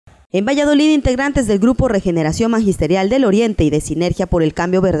En Valladolid, integrantes del Grupo Regeneración Magisterial del Oriente y de Sinergia por el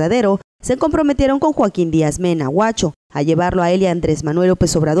Cambio Verdadero se comprometieron con Joaquín Díaz Mena, Huacho, a llevarlo a él y a Andrés Manuel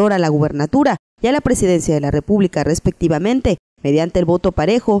López Obrador a la gubernatura y a la presidencia de la República, respectivamente, mediante el voto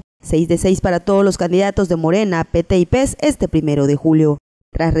parejo, 6 de 6 para todos los candidatos de Morena, PT y PES este 1 de julio.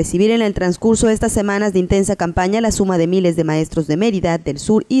 Tras recibir en el transcurso de estas semanas de intensa campaña la suma de miles de maestros de Mérida, del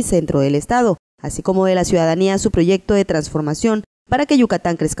sur y centro del estado, así como de la ciudadanía su proyecto de transformación para que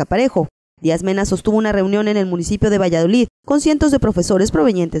Yucatán crezca parejo, Díaz Mena sostuvo una reunión en el municipio de Valladolid con cientos de profesores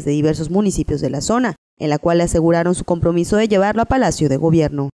provenientes de diversos municipios de la zona, en la cual le aseguraron su compromiso de llevarlo a Palacio de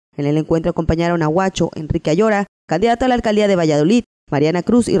Gobierno. En el encuentro acompañaron a Huacho, Enrique Ayora, candidato a la alcaldía de Valladolid, Mariana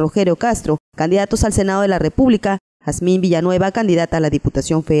Cruz y Rogelio Castro, candidatos al Senado de la República, Jazmín Villanueva, candidata a la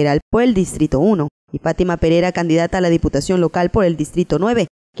Diputación Federal por el Distrito 1, y Fátima Pereira, candidata a la Diputación Local por el Distrito 9,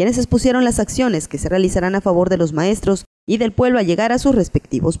 quienes expusieron las acciones que se realizarán a favor de los maestros y del pueblo al llegar a sus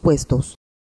respectivos puestos.